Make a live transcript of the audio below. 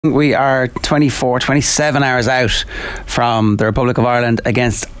We are 27 hours out from the Republic of Ireland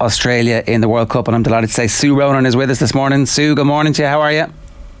against Australia in the World Cup, and I'm delighted to say Sue Ronan is with us this morning. Sue, good morning to you. How are you?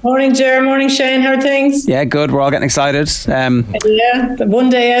 Morning, Ger. Morning, Shane. How are things? Yeah, good. We're all getting excited. Yeah,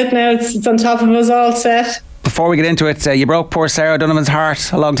 one day out now. It's on top of us, all set. Before we get into it, you broke poor Sarah Donovan's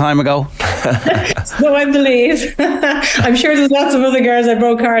heart a long time ago. So I believe. I'm sure there's lots of other girls I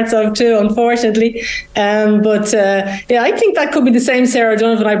broke hearts of too, unfortunately. But I think that could be the same Sarah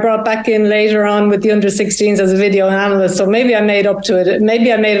Donovan I brought back in later on with the under-16s as a video analyst. So maybe I made up to it.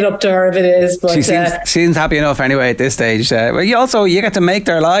 Maybe I made it up to her if it is. But she seems happy enough anyway at this stage. Well, you get to make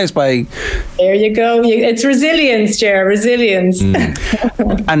their lives by. There you go. It's resilience, Ger. Resilience.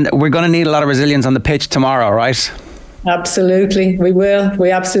 And we're going to need a lot of resilience on the pitch tomorrow, right? Absolutely, we will. We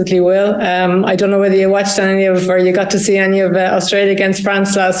absolutely will. I don't know whether you watched any of, or you got to see any of Australia against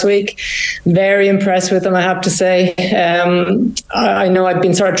France last week. Very impressed with them, I have to say. I know I've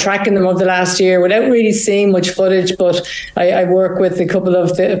been sort of tracking them over the last year without really seeing much footage, but I work with a couple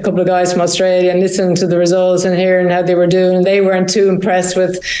of guys from Australia and listening to the results and hearing how they were doing. And they weren't too impressed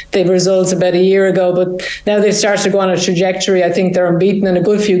with the results about a year ago, but now they've started to go on a trajectory. I think they're unbeaten in a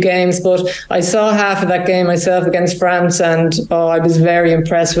good few games, but I saw half of that game myself against France. And I was very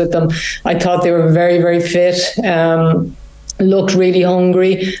impressed with them. I thought they were very, very fit. Looked really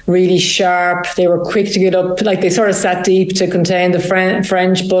hungry, really sharp. They were quick to get up. Like, they sort of sat deep to contain the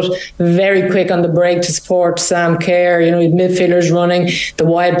French, but very quick on the break to support Sam Kerr. You know, midfielders running, the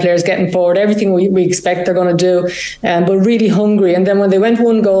wide players getting forward, everything we expect they're going to do, but really hungry. And then when they went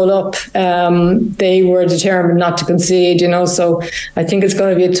one goal up, they were determined not to concede, you know, so I think it's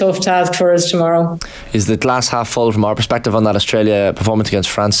going to be a tough task for us tomorrow. Is the glass half full from our perspective on that Australia performance against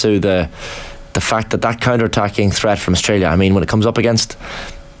France, Sue? The fact that counter-attacking threat from Australia, I mean, when it comes up against,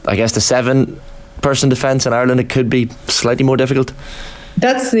 I guess, the 7-person defence in Ireland, it could be slightly more difficult.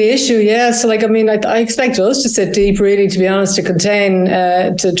 That's the issue, yeah. So, like, I mean, I expect us to sit deep, really, to be honest, to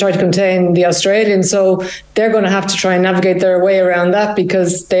try to contain the Australians. So they're going to have to try and navigate their way around that,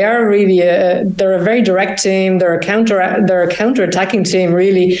 because they are really they're a very direct team. They're a counter-attacking team,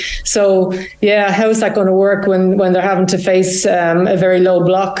 really. So yeah, how is that going to work when they're having to face a very low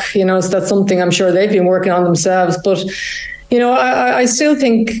block? You know, so that's something I'm sure they've been working on themselves. But you know, I still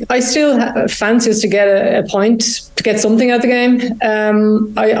fancy us to get a point, to get something out of the game.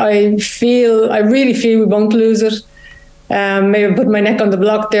 I really feel we won't lose it. Maybe I put my neck on the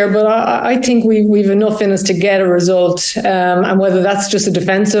block there, but I think we've enough in us to get a result. And whether that's just a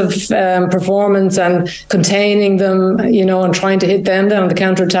defensive performance and containing them, you know, and trying to hit them down on the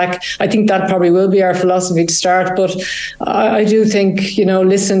counter-attack, I think that probably will be our philosophy to start. But I do think, you know,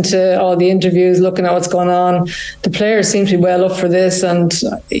 listen to all the interviews, looking at what's going on, the players seem to be well up for this. And,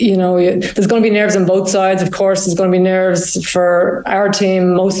 you know, there's going to be nerves on both sides, of course. There's going to be nerves for our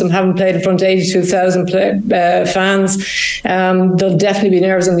team. Most of them haven't played in front of 82,000 fans. There'll definitely be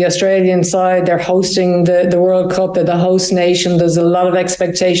nerves on the Australian side. They're hosting the World Cup. They're the host nation. There's a lot of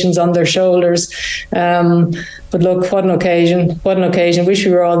expectations on their shoulders. But look, what an occasion. What an occasion. Wish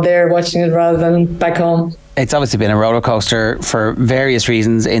we were all there watching it rather than back home. It's obviously been a roller coaster for various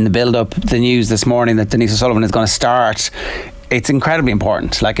reasons. In the build-up, the news this morning that Denise Sullivan is going to start, it's incredibly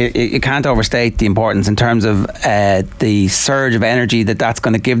important. Like, you can't overstate the importance in terms of the surge of energy that's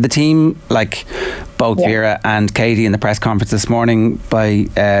going to give the team. Like, both Vera and Katie in the press conference this morning by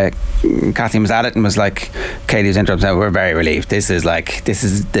Kathy was at it and was like, Katie was interrupted, we're very relieved. This is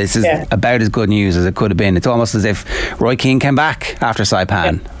about as good news as it could have been. It's almost as if Roy Keane came back after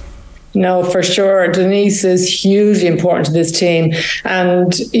Saipan. Yeah. No, for sure. Denise is hugely important to this team,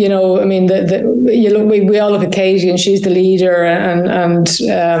 and you know, I mean, we all look at Katie, and she's the leader and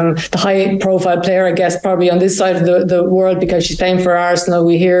the high-profile player, I guess, probably on this side of the world, because she's playing for Arsenal.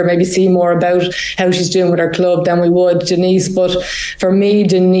 We maybe see more about how she's doing with her club than we would Denise. But for me,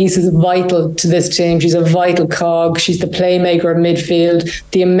 Denise is vital to this team. She's a vital cog. She's the playmaker in midfield.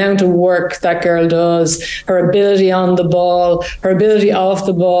 The amount of work that girl does, her ability on the ball, her ability off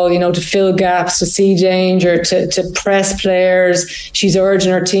the ball, you know, to fill gaps, to see danger, to press players. She's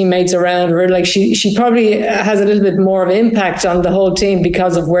urging her teammates around her. Like, she probably has a little bit more of impact on the whole team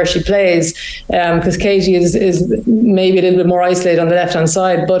because of where she plays. Because Katie is maybe a little bit more isolated on the left hand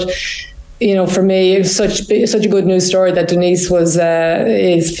side, but you know, for me, it's such a good news story that Denise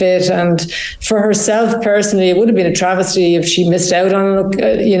is fit, and for herself personally, it would have been a travesty if she missed out on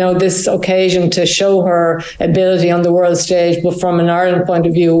this occasion to show her ability on the world stage. But from an Ireland point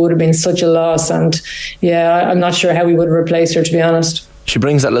of view, it would have been such a loss, and yeah, I'm not sure how we would replace her, to be honest. She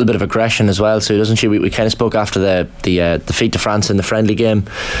brings that little bit of aggression as well, so doesn't she? We kind of spoke after the defeat to France in the friendly game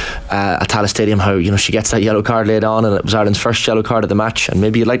at Tallaght Stadium, how she gets that yellow card laid on, and it was Ireland's first yellow card of the match. And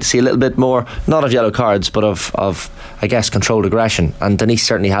maybe you'd like to see a little bit more, not of yellow cards, but of I guess controlled aggression. And Denise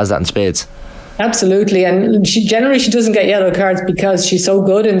certainly has that in spades. Absolutely, and she doesn't get yellow cards because she's so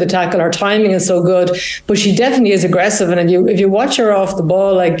good in the tackle. Her timing is so good, but she definitely is aggressive. And if you watch her off the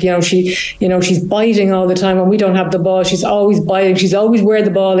ball, she's biting all the time. When we don't have the ball, she's always biting. She's always where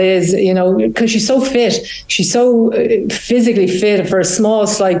the ball is. Because she's so fit. She's so physically fit for a small,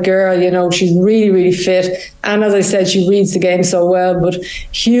 slight girl. She's really, really fit. And as I said, she reads the game so well. But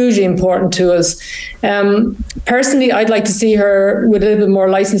hugely important to us. Personally, I'd like to see her with a little bit more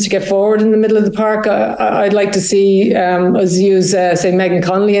license to get forward in the middle of the park. I'd like to see us use say Megan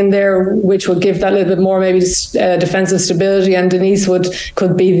Connolly in there, which would give that little bit more maybe defensive stability, and Denise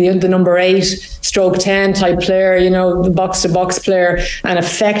could be the number 8/10 type player, the box to box player, and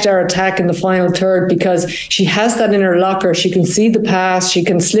affect our attack in the final third, because she has that in her locker. She can see the pass, she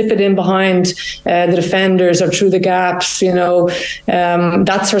can slip it in behind the defenders or through the gaps.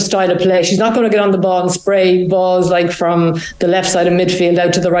 That's her style of play. She's not going to get on the ball and spray balls like from the left side of midfield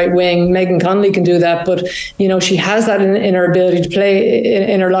out to the right wing. Megan Connolly can do that, but she has that in her ability to play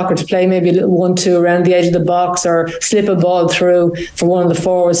in her locker, to play maybe a little 1-2 around the edge of the box, or slip a ball through for one of the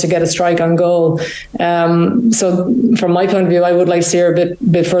forwards to get a strike on goal. So from my point of view, I would like to see her a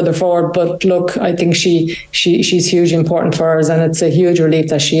bit further forward. But look, I think she's hugely important for us, and it's a huge relief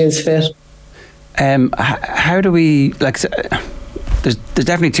that she is fit. How do we There's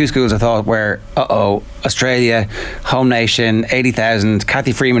definitely two schools of thought where, Australia, home nation, 80,000,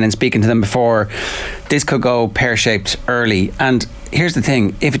 Kathy Freeman, and speaking to them before, this could go pear-shaped early. And here's the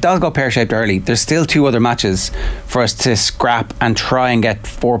thing, if it does go pear-shaped early, there's still 2 other matches for us to scrap and try and get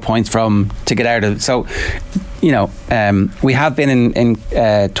 4 points from to get out of it. So, we have been in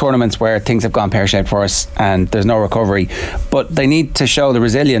tournaments where things have gone pear-shaped for us and there's no recovery, but they need to show the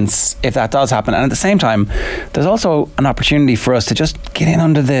resilience if that does happen. And at the same time, there's also an opportunity for us to just get in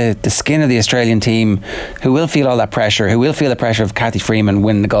under the skin of the Australian team, who will feel all that pressure, who will feel the pressure of Kathy Freeman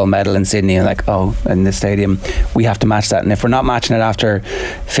winning the gold medal in Sydney, and in this stadium we have to match that. And if we're not matching it after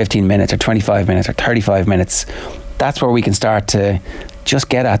 15 minutes or 25 minutes or 35 minutes, that's where we can start to just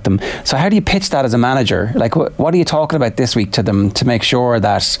get at them. So how do you pitch that as a manager? Like, what are you talking about this week to them to make sure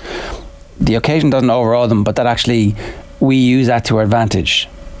that the occasion doesn't overawe them, but that actually we use that to our advantage?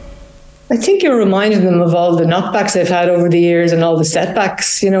 I think you're reminding them of all the knockbacks they've had over the years and all the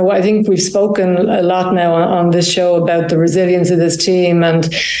setbacks. I think we've spoken a lot now on this show about the resilience of this team. And,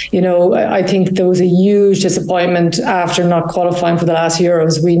 I think there was a huge disappointment after not qualifying for the last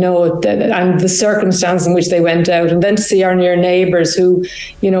Euros. We know it, and the circumstance in which they went out. And then to see our near neighbours who,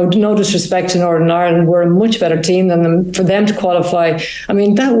 no disrespect to Northern Ireland, were a much better team than them, for them to qualify. I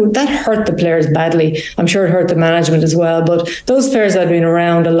mean, that hurt the players badly. I'm sure it hurt the management as well. But those players had been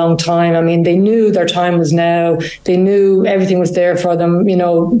around a long time. I mean, they knew their time was now. They knew everything was there for them,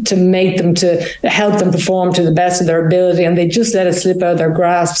 to make them, to help them perform to the best of their ability, and they just let it slip out of their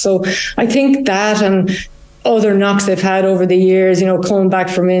grasp. So I think that, and other knocks they've had over the years, coming back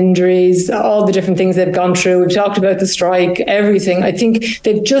from injuries, all the different things they've gone through. We've talked about the strike, everything. I think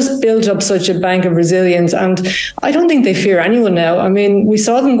they've just built up such a bank of resilience, and I don't think they fear anyone now. I mean, we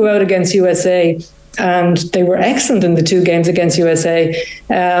saw them go out against USA, and they were excellent in the 2 games against USA.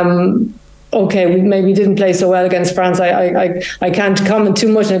 Okay, we maybe didn't play so well against France. I can't comment too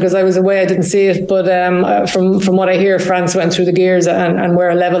much because I was away. I didn't see it, but from what I hear, France went through the gears and were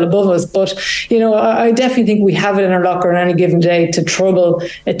a level above us. But I definitely think we have it in our locker on any given day to trouble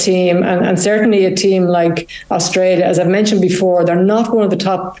a team, and certainly a team like Australia. As I've mentioned before, they're not one of the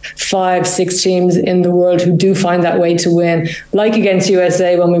top 5-6 teams in the world who do find that way to win. Like against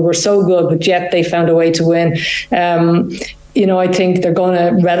USA when we were so good, but yet they found a way to win. I think they're going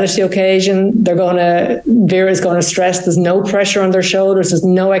to relish the occasion. Vera's going to stress there's no pressure on their shoulders. There's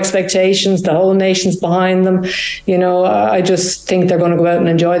no expectations. The whole nation's behind them. I just think they're going to go out and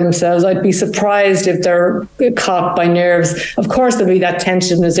enjoy themselves. I'd be surprised if they're caught by nerves. Of course, there'll be that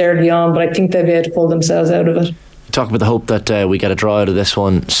tension as early on, but I think they'll be able to pull themselves out of it. Talk about the hope that we get a draw out of this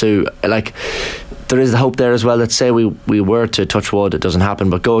one, Sue. There is the hope there as well. Let's say we were to touch wood, it doesn't happen,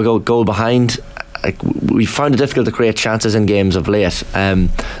 but goal behind. We found it difficult to create chances in games of late. Now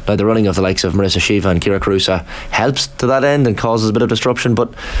the running of the likes of Marissa Shiva and Kira Carusa helps to that end and causes a bit of disruption,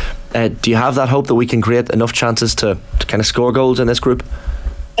 but do you have that hope that we can create enough chances to kind of score goals in this group?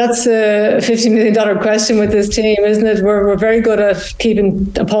 That's a $50 million question with this team, isn't it? We're very good at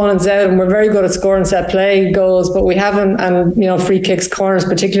keeping opponents out, and we're very good at scoring set play goals, but we haven't, and free kicks, corners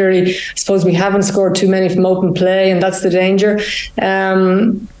particularly, I suppose we haven't scored too many from open play, and that's the danger.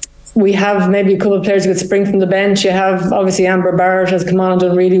 We have maybe a couple of players who could spring from the bench. You have, obviously, Amber Barrett has come on and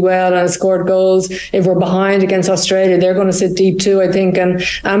done really well and has scored goals. If we're behind against Australia, they're going to sit deep too, I think. And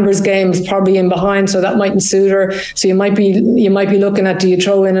Amber's game is probably in behind, so that mightn't suit her. So you might be looking at, do you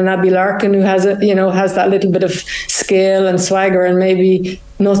throw in an Abby Larkin who has that little bit of skill and swagger and maybe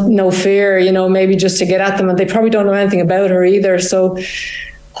no fear, maybe just to get at them. And they probably don't know anything about her either. So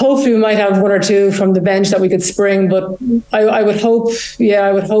hopefully we might have one or two from the bench that we could spring, but I would hope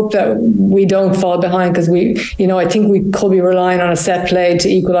that we don't fall behind, because I think we could be relying on a set play to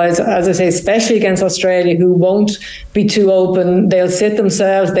equalise, as I say, especially against Australia, who won't be too open. They'll sit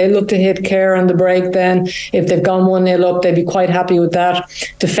themselves. They look to hit Ger on the break. Then if they've gone 1-0 up, they'd be quite happy with that.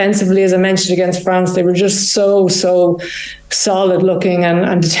 Defensively, as I mentioned, against France, they were just so solid looking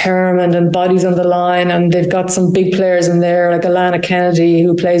and determined, and bodies on the line, and they've got some big players in there like Alana Kennedy,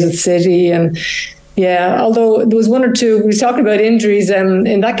 who plays at City. And although there was one or two, we were talking about injuries,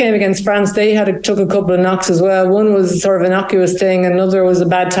 in that game against France, they took a couple of knocks as well. One was sort of an innocuous thing, another was a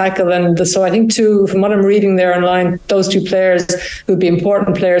bad tackle, and so I think two, from what I'm reading there online, those two players would be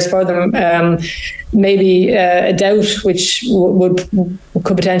important players for them. Maybe a doubt, which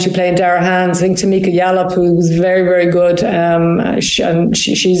could potentially play in Dara hands. I think Tamika Yallop, who was very, very good,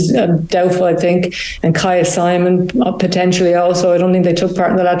 she's doubtful, I think, and Kaya Simon potentially also. I don't think they took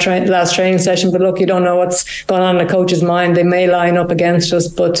part in the last training session, but look, you don't know what's going on in a coach's mind. They may line up against us,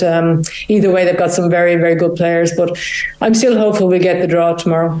 but either way, they've got some very, very good players. But I'm still hopeful we get the draw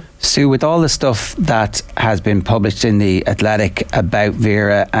tomorrow. Sue, with all the stuff that has been published in The Athletic about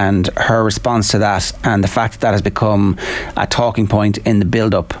Vera and her response to that, and the fact that has become a talking point in the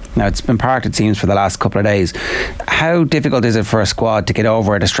build-up, now it's been parked, it seems, for the last couple of days, how difficult is it for a squad to get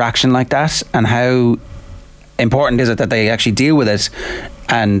over a distraction like that, and how important is it that they actually deal with it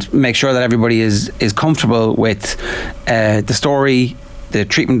and make sure that everybody is comfortable with the story, the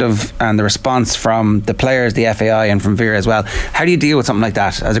treatment of and the response from the players, the FAI, and from Vera as well? How do you deal with something like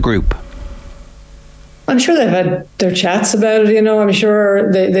that as a group? I'm sure they've had their chats about it. I'm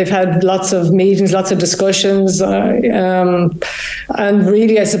sure they've had lots of meetings, lots of discussions. And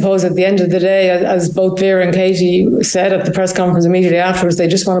really, I suppose at the end of the day, as both Vera and Katie said at the press conference immediately afterwards, they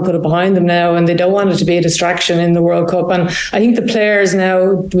just want to put it behind them now, and they don't want it to be a distraction in the World Cup. And I think the players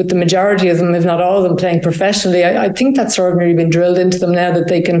now, with the majority of them, if not all of them, playing professionally, I think that's sort of really been drilled into them now, that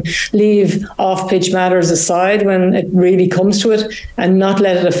they can leave off-pitch matters aside when it really comes to it and not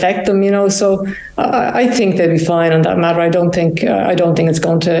let it affect them. So I think they'll be fine on that matter. I don't think it's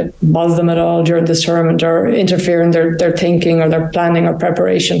going to bother them at all during this tournament or interfere in their thinking or their planning or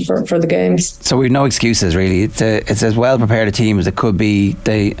preparation for the games. So we've no excuses, really. It's as well prepared a team as it could be.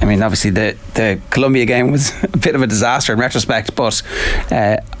 Obviously the Colombia game was a bit of a disaster in retrospect, but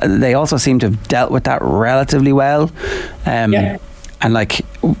they also seem to have dealt with that relatively well. And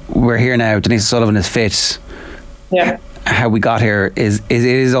we're here now. Denise Sullivan is fit. Yeah. How we got here is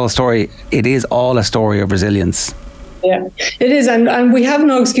all a story. It is all a story of resilience. Yeah, it is, and we have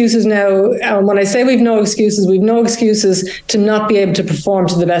no excuses now. When I say we've no excuses to not be able to perform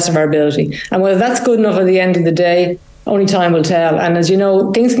to the best of our ability. And whether that's good enough at the end of the day, only time will tell. And as you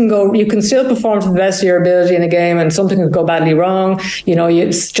know, things can go, you can still perform to the best of your ability in a game, and something can go badly wrong. You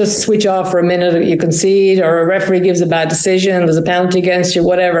just switch off for a minute, you concede, or a referee gives a bad decision, there's a penalty against you,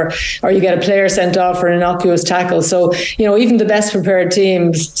 whatever, or you get a player sent off for an innocuous tackle. So, even the best prepared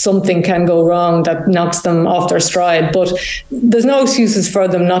teams, something can go wrong that knocks them off their stride. But there's no excuses for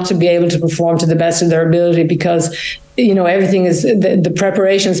them not to be able to perform to the best of their ability, because everything is the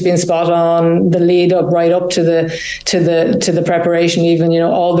preparation's been spot on, the lead up right up to the preparation, even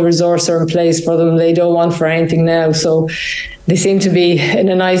all the resources are in place for them. They don't want for anything now, so they seem to be in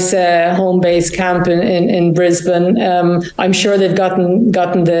a nice home base camp in Brisbane. I'm sure they've gotten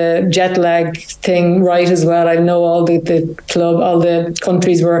the jet lag thing right as well. I know all the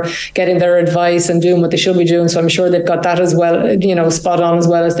countries were getting their advice and doing what they should be doing, so I'm sure they've got that as well, spot on as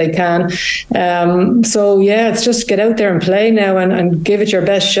well as they can. It's just get out there and play now and give it your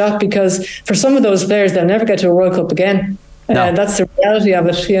best shot, because for some of those players, they'll never get to a World Cup again. No. That's the reality of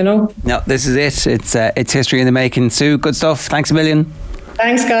it, No, this is it. It's history in the making. Sue, good stuff. Thanks a million.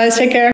 Thanks, guys. Take care.